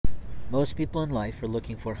Most people in life are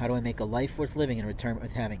looking for, how do I make a life worth living and retirement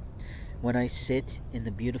worth having? When I sit in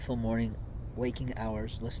the beautiful morning waking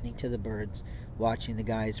hours, listening to the birds, watching the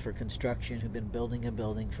guys for construction who've been building a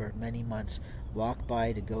building for many months walk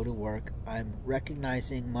by to go to work, I'm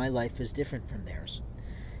recognizing my life is different from theirs.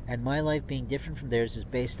 And my life being different from theirs is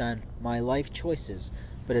based on my life choices,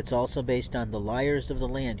 but it's also based on the liars of the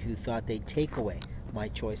land who thought they'd take away my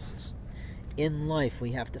choices. In life,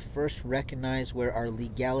 we have to first recognize where our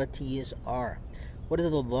legalities are. What are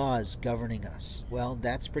the laws governing us? Well,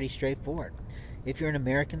 that's pretty straightforward. If you're an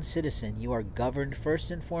American citizen, you are governed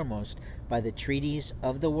first and foremost by the treaties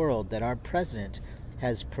of the world that our president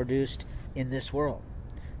has produced in this world.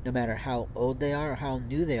 No matter how old they are or how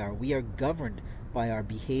new they are, we are governed by our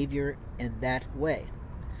behavior in that way.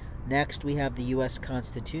 Next, we have the U.S.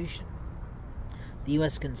 Constitution. The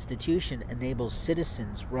U.S. Constitution enables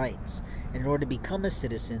citizens' rights. And in order to become a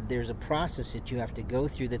citizen, there's a process that you have to go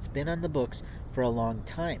through that's been on the books for a long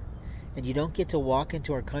time. And you don't get to walk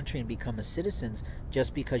into our country and become a citizen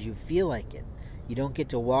just because you feel like it. You don't get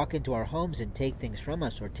to walk into our homes and take things from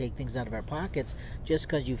us or take things out of our pockets just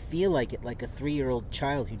because you feel like it, like a 3-year-old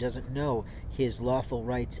child who doesn't know his lawful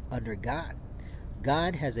rights under God.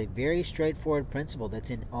 God has a very straightforward principle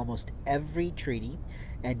that's in almost every treaty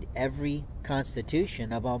and every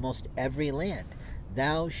constitution of almost every land.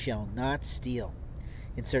 Thou shalt not steal.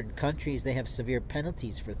 In certain countries, they have severe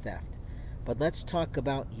penalties for theft. But let's talk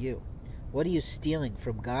about you. What are you stealing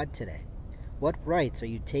from God today? What rights are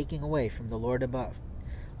you taking away from the Lord above?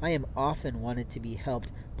 I am often wanted to be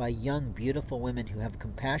helped by young, beautiful women who have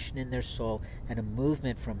compassion in their soul and a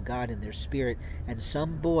movement from God in their spirit, and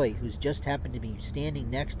some boy who's just happened to be standing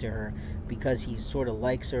next to her because he sort of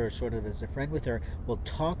likes her or sort of is a friend with her will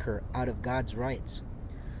talk her out of God's rights.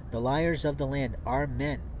 The liars of the land are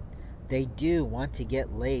men. They do want to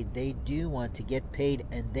get laid, they do want to get paid,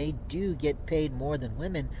 and they do get paid more than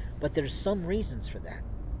women, but there's some reasons for that.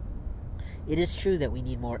 It is true that we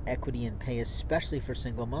need more equity in pay, especially for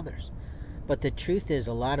single mothers. But the truth is,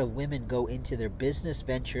 a lot of women go into their business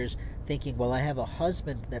ventures thinking, well, I have a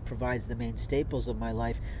husband that provides the main staples of my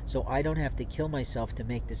life, so I don't have to kill myself to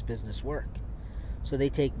make this business work. So they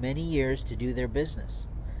take many years to do their business.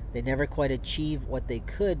 They never quite achieve what they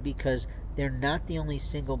could because they're not the only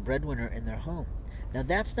single breadwinner in their home. Now,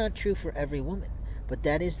 that's not true for every woman, but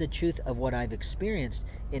that is the truth of what I've experienced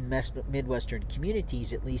in Midwestern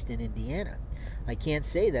communities, at least in Indiana. I can't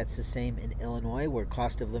say that's the same in Illinois, where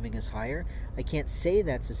cost of living is higher. I can't say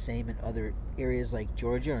that's the same in other areas like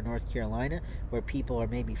Georgia or North Carolina, where people are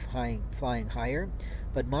maybe flying higher.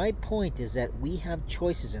 But my point is that we have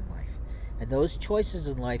choices in life, and those choices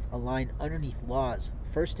in life align underneath laws,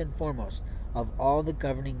 first and foremost, of all the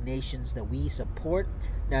governing nations that we support,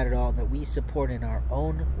 not at all that we support in our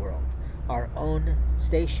own world, our own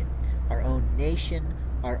station, our own nation,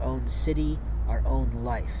 our own city, our own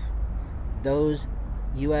life. Those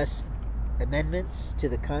U.S. amendments to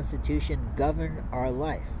the Constitution govern our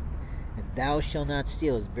life. And thou shalt not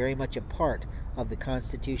steal is very much a part of the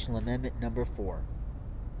Constitutional Amendment number 4.